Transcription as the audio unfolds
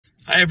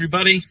Hi,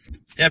 everybody.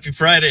 Happy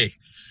Friday.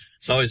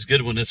 It's always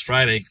good when it's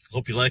Friday.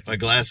 Hope you like my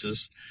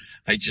glasses.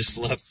 I just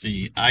left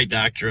the eye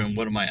doctor and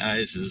one of my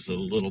eyes is a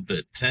little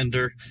bit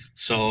tender,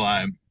 so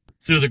I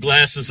threw the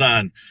glasses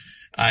on.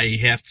 I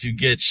have to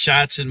get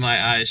shots in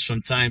my eyes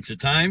from time to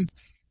time,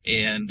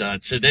 and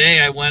today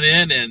I went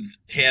in and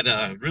had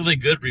a really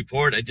good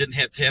report. I didn't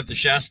have to have the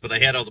shots, but I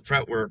had all the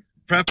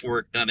prep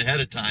work done ahead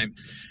of time,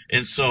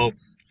 and so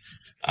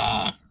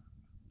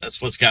that's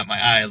what's got my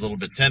eye a little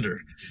bit tender.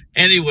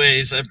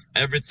 Anyways,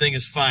 everything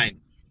is fine.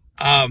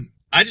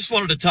 I just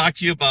wanted to talk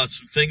to you about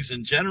some things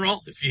in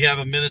general, if you have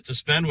a minute to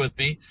spend with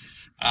me.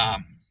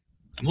 I'm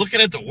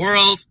looking at the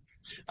world,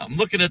 I'm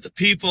looking at the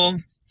people,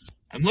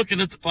 I'm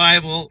looking at the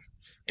Bible,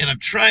 and I'm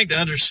trying to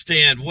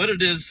understand what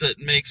it is that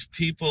makes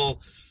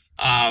people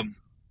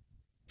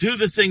do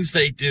the things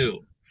they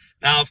do.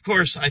 Now, of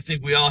course, I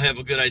think we all have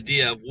a good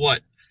idea of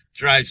what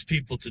drives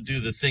people to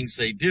do the things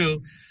they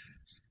do.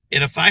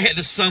 And if I had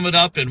to sum it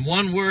up in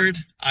one word,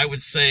 I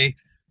would say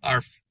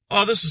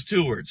this is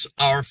two words,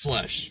 our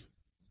flesh.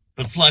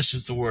 But flesh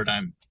is the word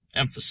I'm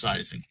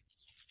emphasizing.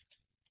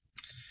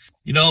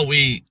 You know,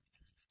 we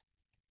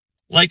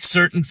like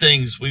certain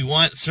things, we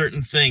want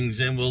certain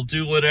things, and we'll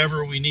do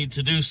whatever we need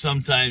to do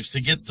sometimes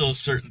to get those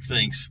certain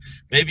things.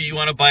 Maybe you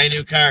want to buy a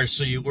new car,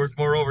 so you work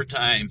more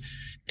overtime,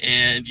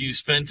 and you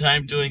spend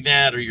time doing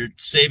that, or you're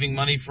saving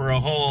money for a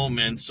home,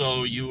 and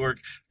so you work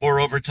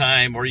more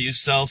overtime, or you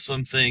sell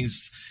some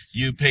things,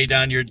 you pay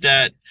down your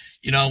debt.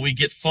 You know, we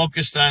get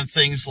focused on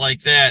things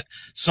like that.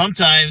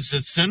 Sometimes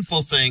it's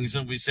sinful things,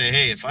 and we say,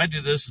 hey, if I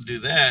do this and do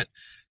that,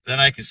 then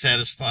I can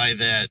satisfy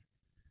that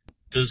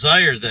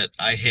desire that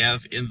I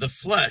have in the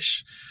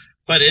flesh.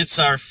 But it's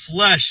our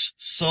flesh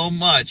so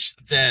much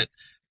that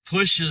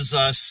pushes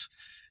us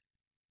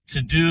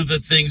to do the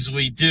things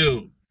we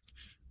do.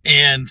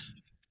 And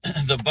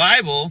the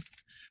Bible,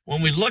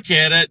 when we look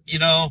at it, you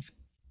know,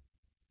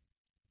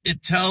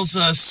 it tells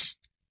us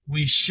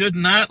we should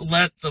not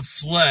let the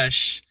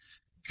flesh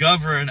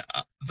govern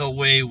the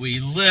way we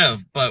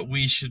live, but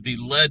we should be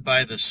led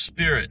by the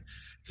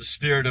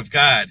Spirit of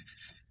God.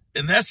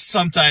 And that's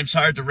sometimes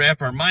hard to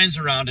wrap our minds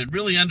around and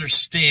really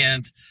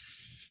understand.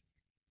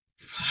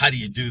 How do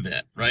you do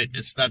that, right?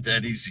 It's not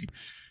that easy.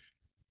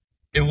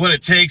 And what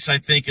it takes, I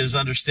think, is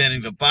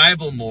understanding the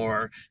Bible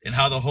more and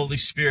how the Holy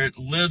Spirit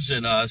lives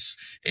in us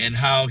and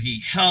how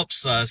he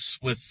helps us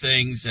with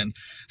things and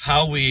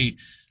how we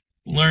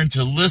learn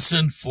to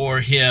listen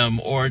for him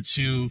or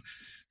to,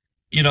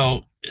 you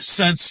know,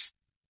 sense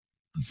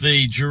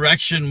the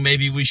direction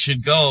maybe we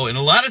should go. And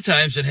a lot of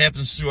times it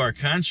happens through our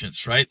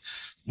conscience, right?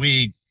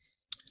 We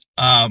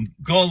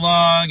go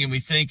along and we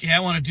think, hey, I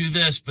want to do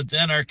this, but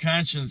then our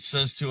conscience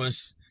says to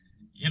us,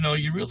 you know,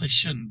 you really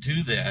shouldn't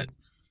do that.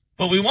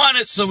 But we want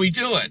it, so we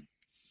do it.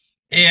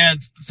 And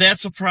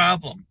that's a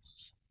problem.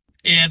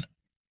 And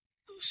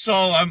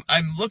so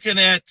I'm looking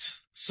at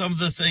some of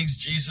the things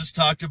Jesus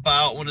talked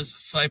about when his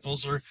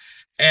disciples are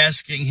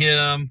asking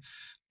him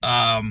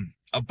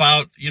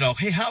about, you know,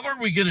 hey, how are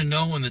we going to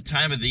know when the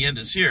time of the end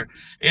is here?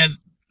 And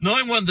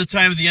knowing when the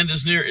time of the end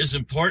is near is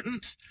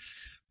important,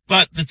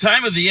 but the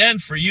time of the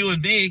end for you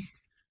and me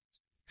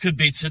could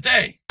be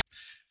today.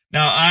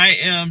 Now, I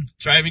am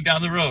driving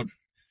down the road,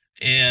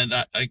 and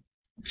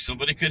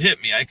somebody could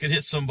hit me. I could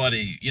hit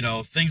somebody. You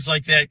know, things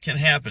like that can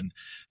happen.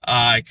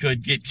 I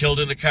could get killed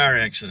in a car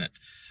accident.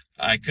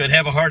 I could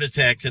have a heart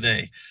attack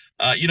today.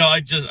 You know,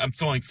 I'm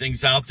throwing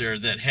things out there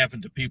that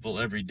happen to people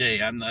every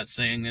day. I'm not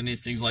saying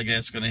anything like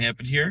that's going to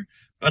happen here,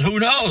 but who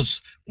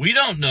knows? We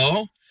don't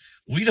know.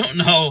 We don't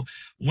know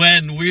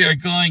when we are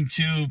going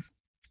to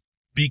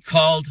be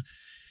called,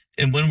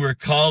 and when we're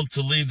called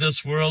to leave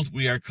this world,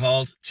 we are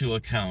called to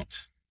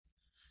account.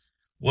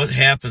 What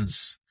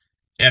happens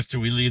after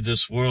we leave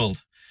this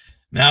world?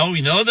 Now,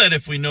 we know that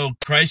if we know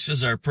Christ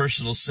is our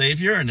personal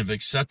Savior and have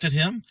accepted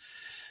him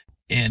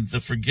and the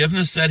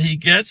forgiveness that he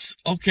gets,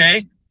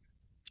 okay,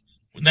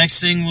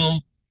 next thing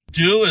we'll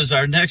do is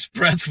our next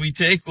breath we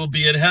take will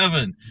be in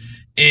heaven,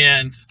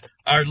 and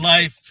our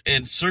life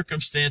and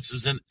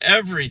circumstances and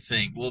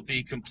everything will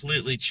be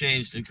completely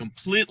changed and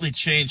completely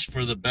changed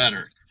for the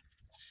better.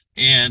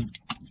 And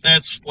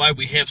that's why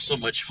we have so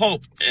much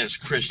hope as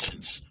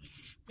Christians.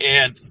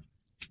 And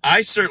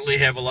I certainly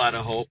have a lot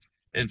of hope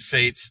and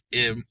faith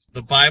in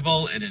the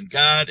Bible and in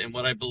God and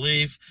what I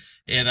believe,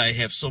 and I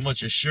have so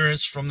much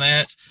assurance from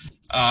that.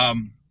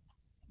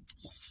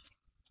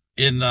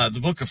 In the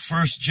book of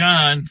 1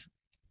 John,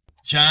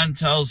 John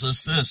tells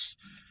us this,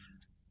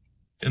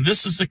 and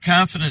this is the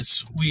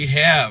confidence we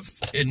have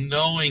in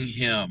knowing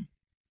him.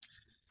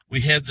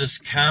 We have this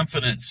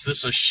confidence,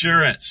 this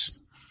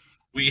assurance.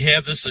 We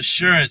have this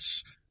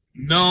assurance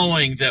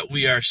knowing that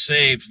we are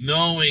saved,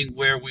 knowing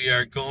where we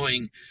are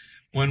going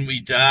when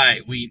we die.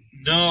 We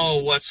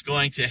know what's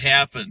going to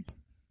happen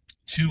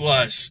to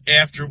us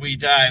after we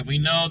die. We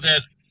know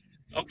that,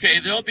 okay,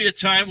 there'll be a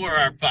time where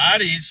our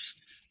bodies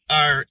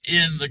are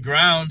in the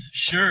ground,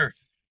 sure,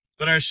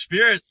 but our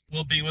spirit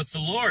will be with the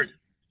Lord.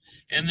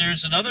 And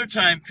there's another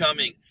time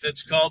coming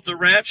that's called the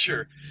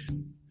rapture.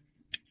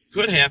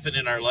 could happen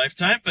in our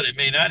lifetime, but it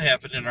may not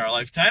happen in our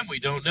lifetime. We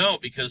don't know,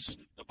 because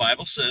the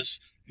Bible says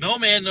no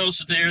man knows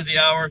the day or the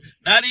hour,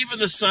 not even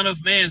the Son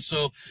of Man.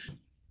 So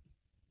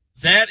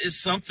that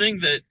is something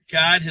that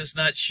God has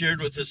not shared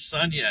with his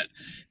Son yet.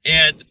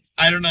 And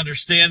I don't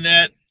understand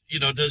that. You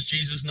know, does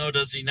Jesus know?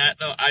 Does he not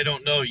know? I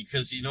don't know,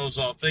 because he knows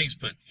all things,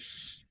 but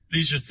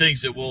these are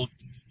things that we'll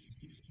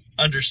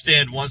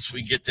understand once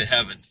we get to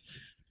heaven.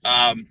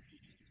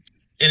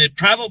 And it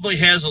probably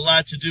has a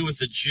lot to do with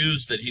the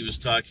Jews that he was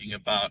talking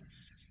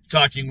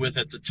with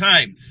at the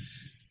time,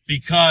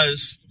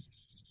 because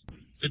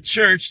the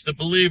church, the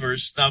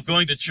believers, now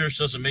going to church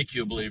doesn't make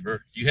you a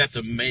believer. You have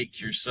to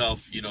make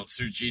yourself, you know,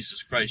 through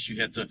Jesus Christ,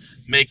 you have to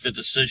make the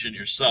decision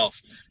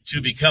yourself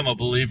to become a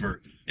believer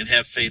and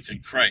have faith in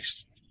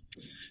Christ.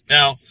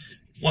 Now,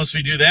 once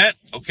we do that,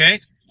 okay,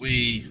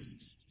 we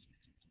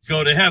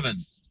go to heaven.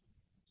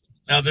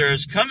 Now, there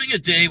is coming a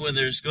day when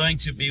there's going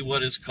to be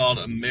what is called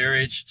a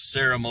marriage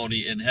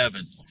ceremony in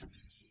heaven.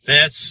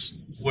 That's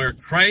where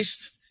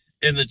Christ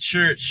and the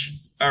church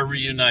are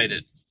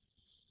reunited.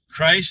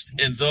 Christ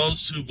and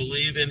those who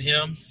believe in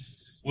him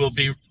will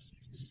be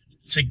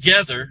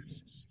together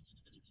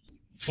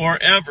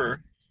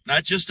forever,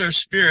 not just our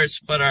spirits,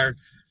 but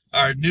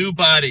our new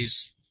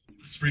bodies.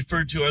 It's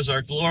referred to as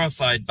our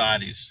glorified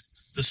bodies.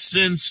 The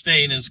sin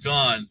stain is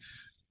gone.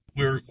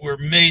 We're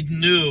made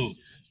new.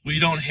 We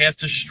don't have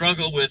to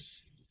struggle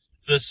with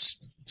the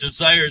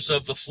desires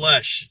of the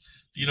flesh,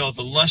 you know,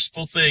 the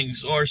lustful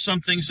things, or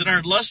some things that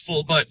aren't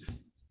lustful, but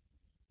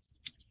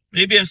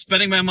maybe I'm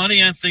spending my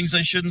money on things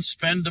I shouldn't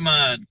spend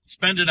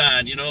it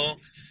on, you know.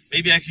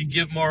 Maybe I could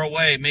give more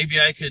away. Maybe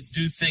I could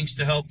do things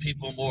to help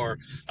people more.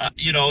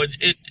 You know,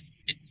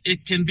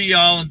 it can be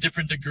all in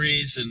different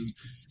degrees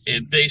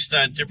and based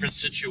on different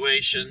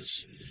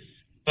situations.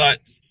 But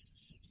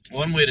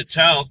one way to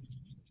tell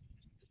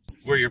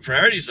where your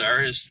priorities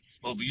are is,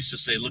 well, we used to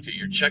say look at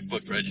your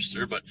checkbook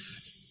register, but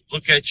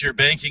look at your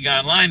banking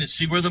online and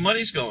see where the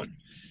money's going.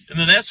 And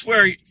then that's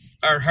where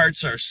our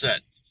hearts are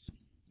set.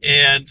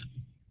 And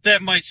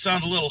that might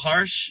sound a little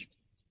harsh,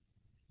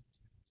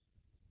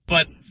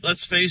 but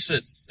let's face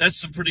it, that's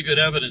some pretty good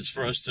evidence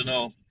for us to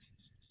know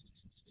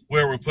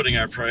where we're putting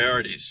our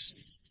priorities.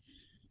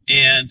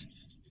 And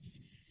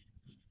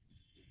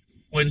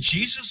when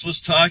Jesus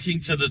was talking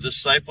to the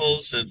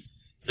disciples and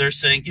they're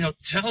saying, you know,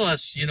 tell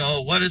us, you know,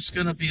 what it's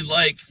going to be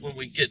like when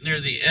we get near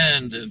the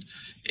end.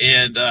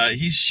 And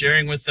he's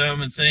sharing with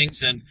them and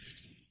things. And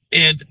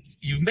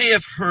you may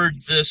have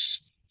heard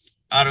this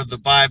out of the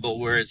Bible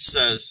where it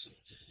says,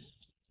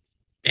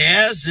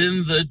 as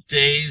in the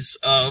days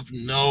of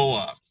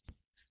Noah,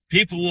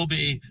 people will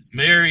be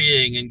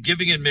marrying and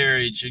giving in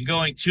marriage and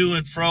going to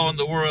and fro in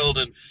the world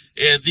and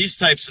these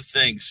types of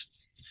things.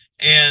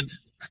 And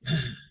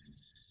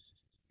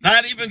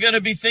not even going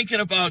to be thinking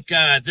about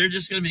God. They're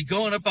just going to be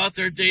going about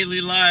their daily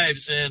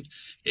lives and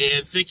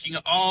thinking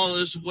all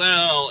is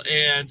well.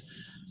 And,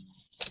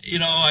 you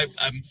know,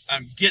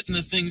 I'm getting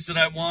the things that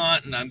I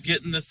want, and I'm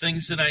getting the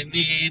things that I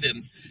need,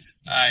 and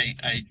I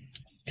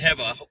have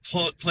a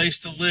place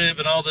to live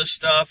and all this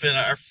stuff. And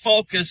our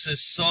focus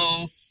is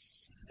so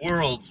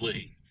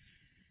worldly.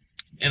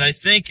 And I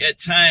think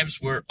at times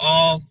we're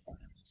all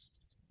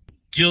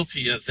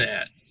guilty of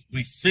that.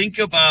 We think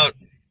about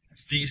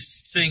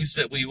these things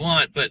that we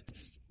want, but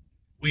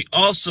we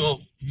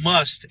also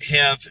must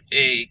have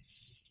a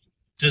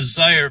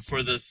desire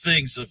for the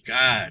things of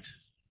God.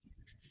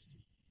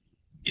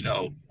 You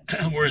know,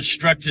 we're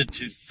instructed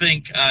to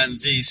think on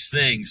these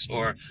things,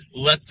 or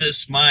let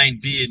this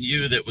mind be in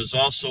you that was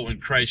also in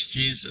Christ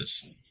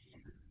Jesus.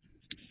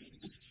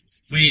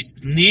 We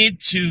need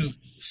to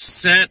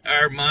set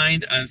our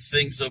mind on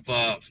things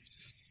above.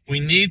 We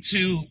need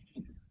to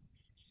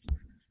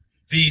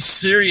be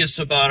serious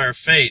about our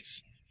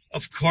faith.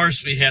 Of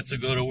course we have to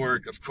go to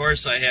work. Of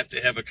course I have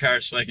to have a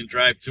car so I can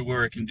drive to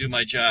work and do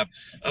my job.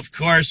 Of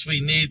course we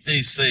need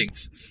these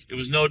things. It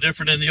was no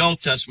different in the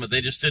Old Testament.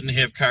 They just didn't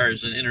have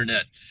cars and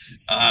internet.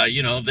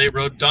 You know, they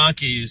rode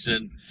donkeys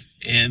and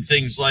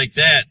things like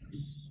that.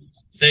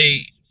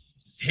 They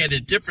had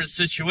a different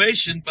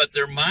situation, but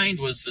their mind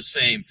was the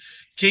same.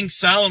 King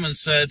Solomon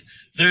said,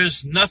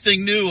 there's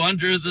nothing new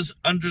under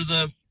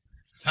the,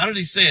 how did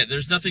he say it?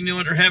 There's nothing new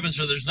under heavens,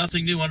 or there's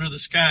nothing new under the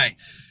sky.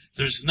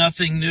 There's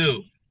nothing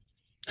new.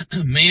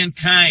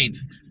 Mankind,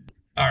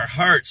 our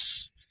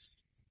hearts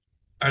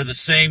are the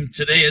same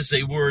today as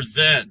they were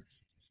then.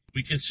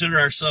 We consider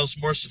ourselves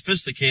more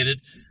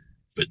sophisticated,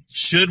 but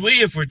should we,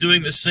 if we're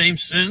doing the same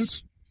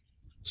sins?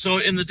 So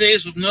in the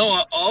days of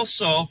Noah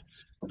also,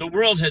 the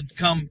world had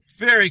come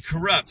very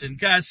corrupt, and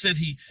God said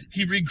he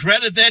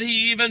regretted that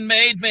he even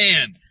made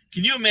man.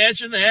 Can you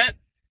imagine that?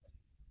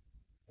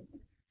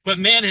 But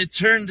man had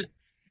turned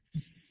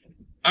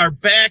our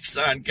backs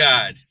on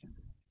God,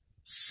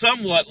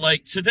 somewhat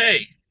like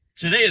today.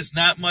 Today is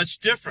not much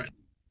different.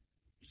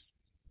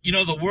 You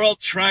know, the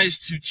world tries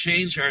to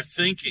change our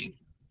thinking.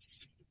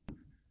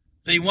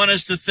 They want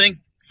us to think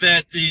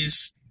that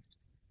these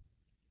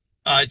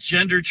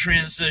gender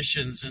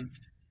transitions and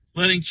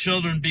letting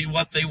children be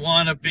what they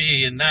want to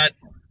be and not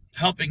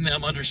helping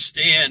them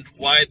understand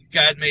why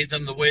God made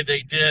them the way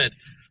they did.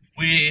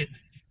 We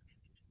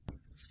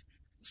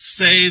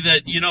say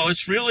that,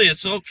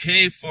 it's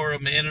okay for a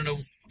man and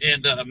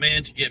a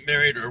man to get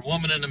married, or a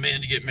woman and a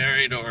man to get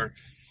married, or,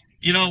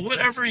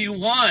 whatever you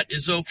want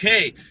is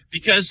okay.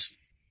 Because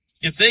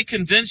if they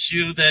convince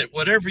you that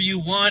whatever you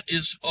want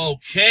is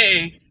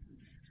okay,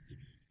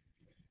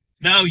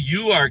 now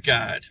you are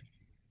God.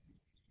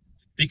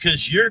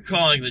 Because you're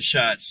calling the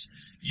shots.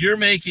 You're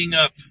making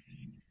up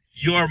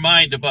your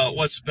mind about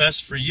what's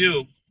best for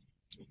you,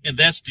 and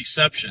that's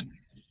deception.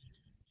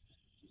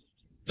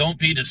 Don't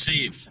be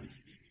deceived.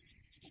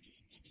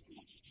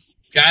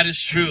 God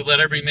is true. Let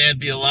every man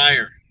be a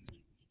liar.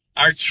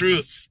 Our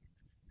truth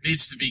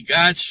needs to be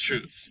God's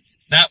truth,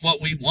 not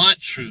what we want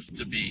truth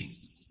to be.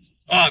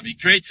 Oh, it'd be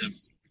great to,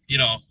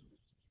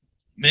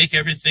 make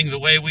everything the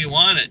way we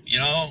want it,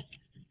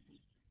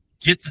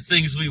 get the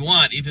things we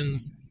want, even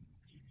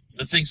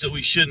the things that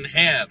we shouldn't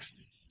have.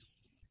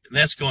 And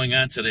that's going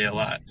on today a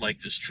lot, like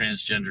this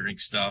transgendering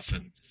stuff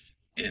and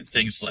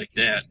things like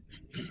that.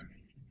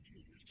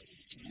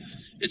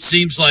 It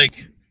seems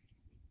like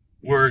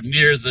we're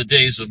near the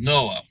days of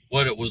Noah,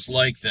 what it was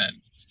like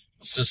then.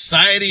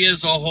 Society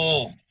as a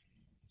whole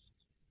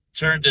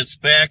turned its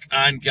back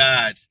on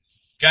God.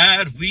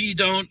 God, we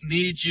don't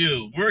need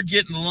you. We're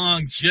getting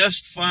along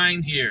just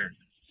fine here.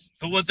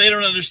 But what they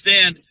don't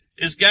understand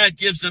is God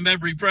gives them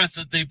every breath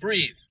that they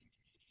breathe.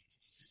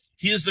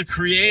 He is the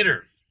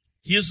creator.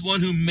 He is the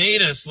one who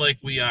made us like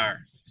we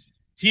are.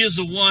 He is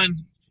the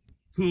one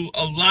who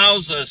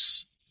allows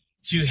us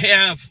to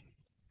have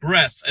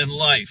breath and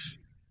life.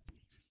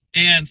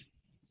 And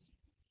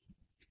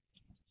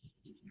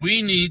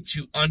we need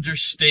to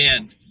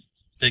understand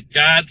that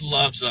God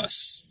loves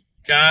us.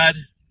 God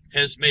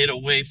has made a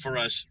way for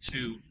us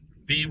to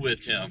be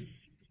with him.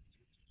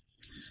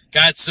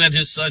 God sent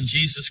his son,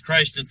 Jesus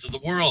Christ, into the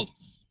world.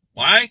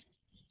 Why?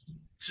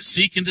 To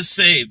seek and to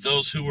save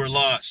those who were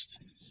lost.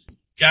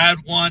 God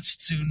wants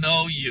to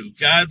know you.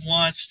 God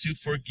wants to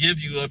forgive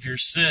you of your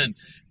sin.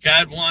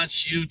 God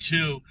wants you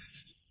to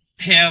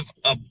have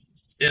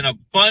an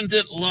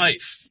abundant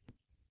life.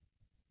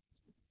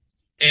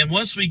 And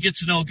once we get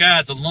to know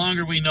God, the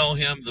longer we know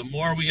him, the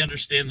more we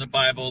understand the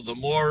Bible, the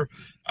more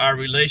our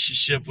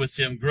relationship with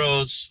him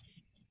grows,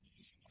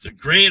 the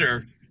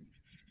greater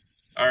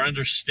our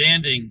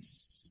understanding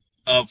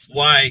of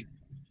why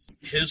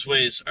his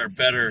ways are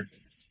better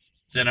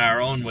than our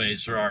own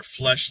ways or our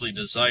fleshly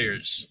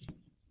desires.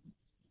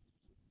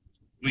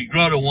 We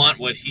grow to want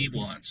what he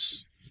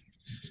wants.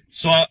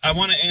 So I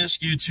want to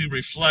ask you to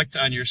reflect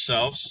on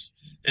yourselves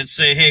and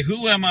say, hey,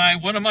 who am I?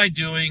 What am I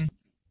doing?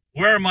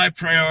 Where are my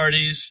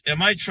priorities?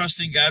 Am I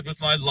trusting God with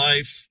my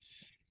life?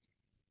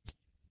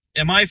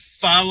 Am I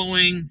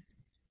following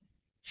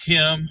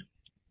him?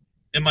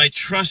 Am I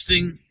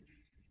trusting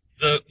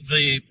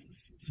the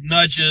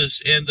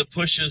nudges and the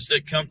pushes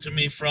that come to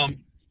me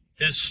from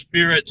his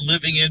spirit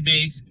living in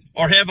me?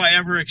 Or have I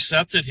ever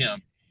accepted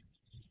him?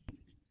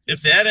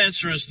 If that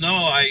answer is no,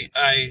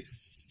 I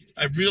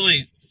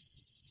really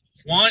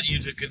want you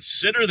to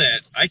consider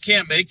that. I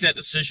can't make that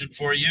decision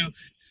for you.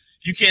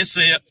 You can't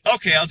say,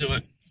 okay, I'll do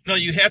it. No,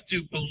 you have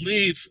to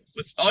believe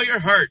with all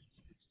your heart.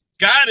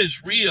 God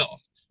is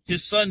real.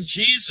 His son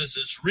Jesus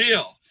is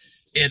real.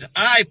 And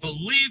I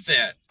believe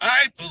that.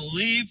 I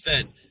believe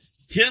that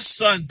his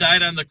son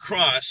died on the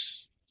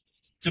cross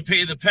to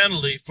pay the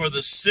penalty for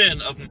the sin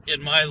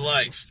in my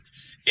life.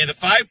 And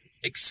if I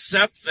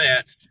accept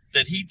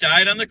that he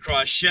died on the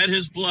cross, shed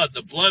his blood,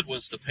 the blood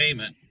was the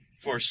payment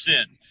for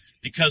sin.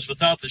 Because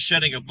without the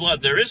shedding of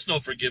blood, there is no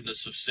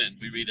forgiveness of sin,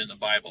 we read in the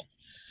Bible.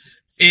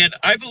 And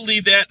I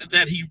believe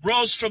that he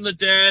rose from the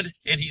dead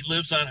and he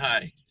lives on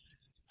high.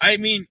 I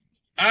mean,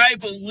 I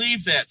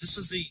believe that. This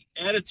is the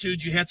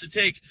attitude you have to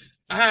take.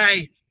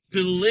 I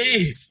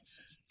believe.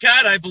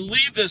 God, I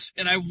believe this,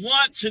 and I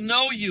want to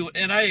know you,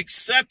 and I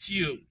accept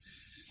you.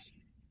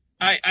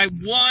 I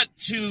want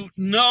to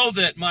know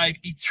that my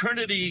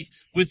eternity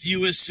with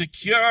you is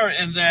secure,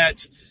 and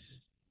that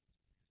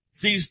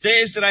these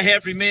days that I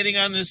have remaining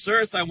on this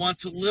earth, I want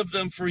to live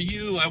them for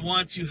you. I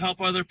want to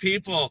help other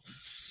people.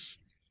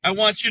 I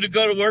want you to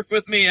go to work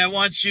with me. I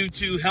want you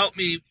to help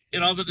me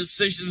in all the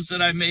decisions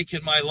that I make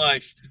in my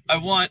life. I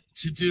want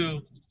to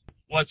do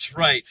what's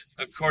right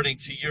according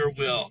to your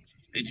will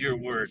and your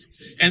word.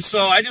 And so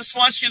I just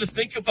want you to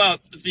think about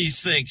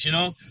these things,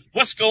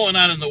 what's going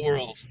on in the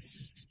world.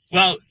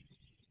 Well,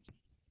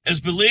 as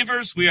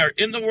believers, we are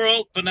in the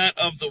world, but not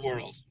of the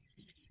world.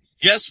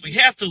 Yes, we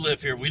have to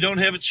live here. We don't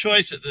have a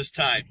choice at this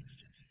time.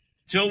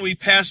 Till we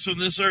pass from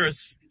this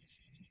earth,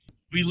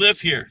 we live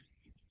here.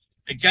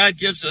 And God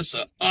gives us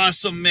an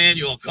awesome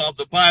manual called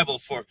the Bible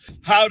for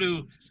how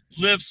to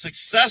live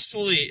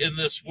successfully in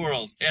this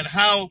world and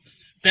how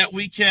that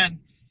we can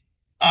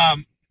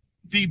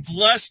be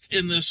blessed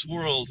in this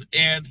world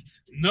and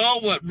know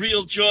what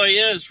real joy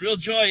is. Real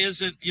joy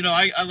isn't,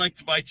 I like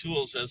to buy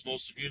tools, as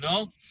most of you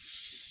know,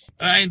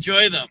 and I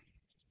enjoy them.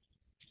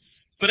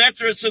 But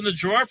after it's in the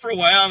drawer for a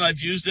while, and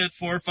I've used it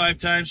 4 or 5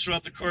 times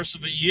throughout the course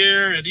of a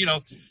year, and,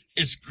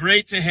 it's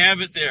great to have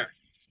it there.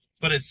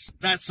 but it's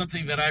not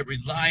something that I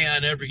rely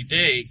on every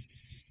day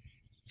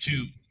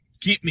to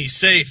keep me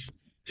safe,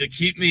 to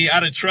keep me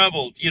out of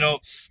trouble. You know,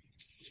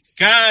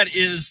 God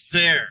is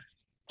there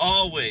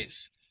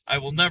always. I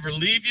will never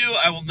leave you.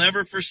 I will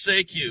never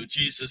forsake you,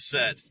 Jesus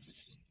said.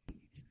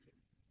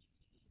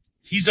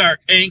 He's our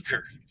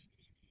anchor.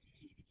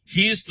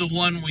 He's the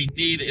one we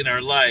need in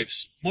our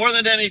lives more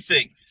than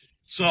anything.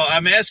 So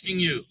I'm asking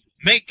you,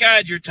 make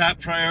God your top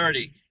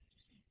priority.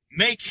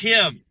 Make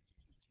him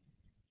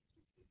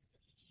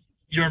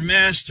your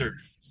master,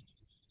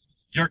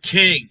 your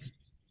king,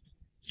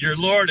 your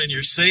Lord and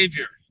your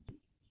Savior.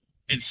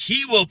 And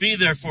he will be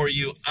there for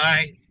you,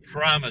 I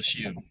promise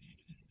you.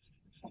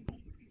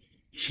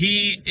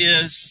 He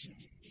is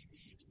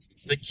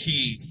the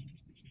key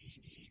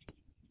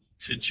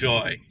to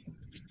joy.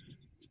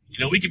 You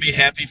know, we can be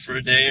happy for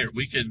a day, or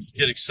we can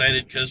get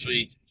excited because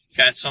we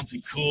got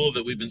something cool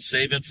that we've been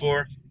saving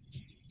for.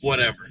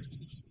 Whatever.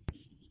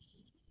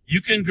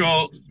 You can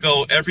go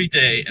every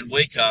day and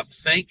wake up,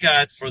 thank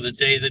God for the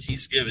day that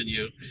he's given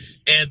you.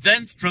 And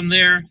then from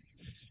there,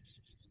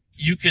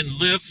 you can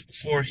live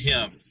for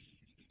him.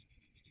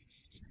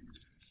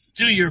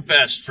 Do your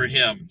best for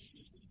him.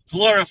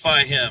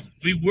 Glorify him.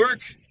 We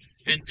work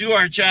and do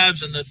our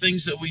jobs and the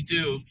things that we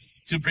do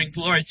to bring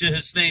glory to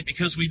his name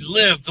because we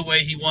live the way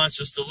he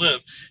wants us to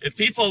live. If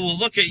people will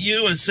look at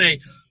you and say,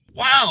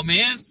 wow,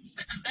 man,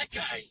 that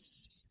guy,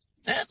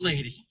 that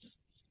lady,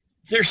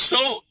 they're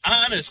so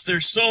honest. They're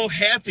so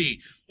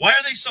happy. Why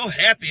are they so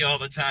happy all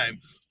the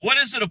time? What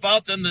is it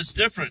about them that's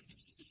different?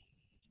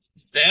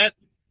 That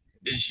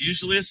is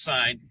usually a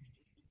sign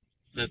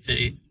that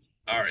they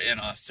are an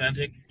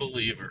authentic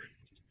believer.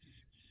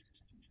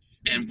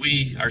 And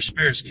our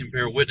spirits can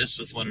bear witness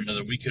with one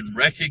another. We can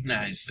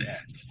recognize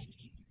that.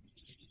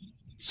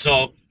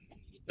 So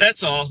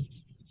that's all.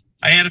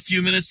 I had a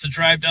few minutes to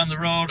drive down the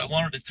road. I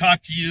wanted to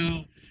talk to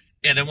you,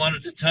 and I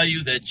wanted to tell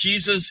you that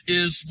Jesus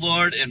is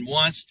Lord and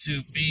wants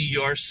to be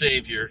your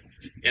Savior.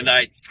 And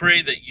I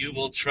pray that you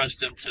will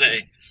trust him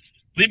today.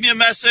 Leave me a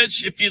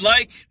message if you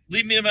like.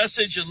 Leave me a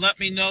message and let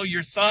me know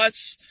your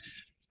thoughts.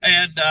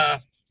 And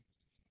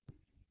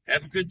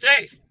have a good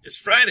day. It's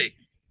Friday.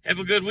 Have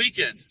a good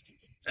weekend.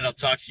 And I'll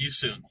talk to you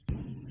soon.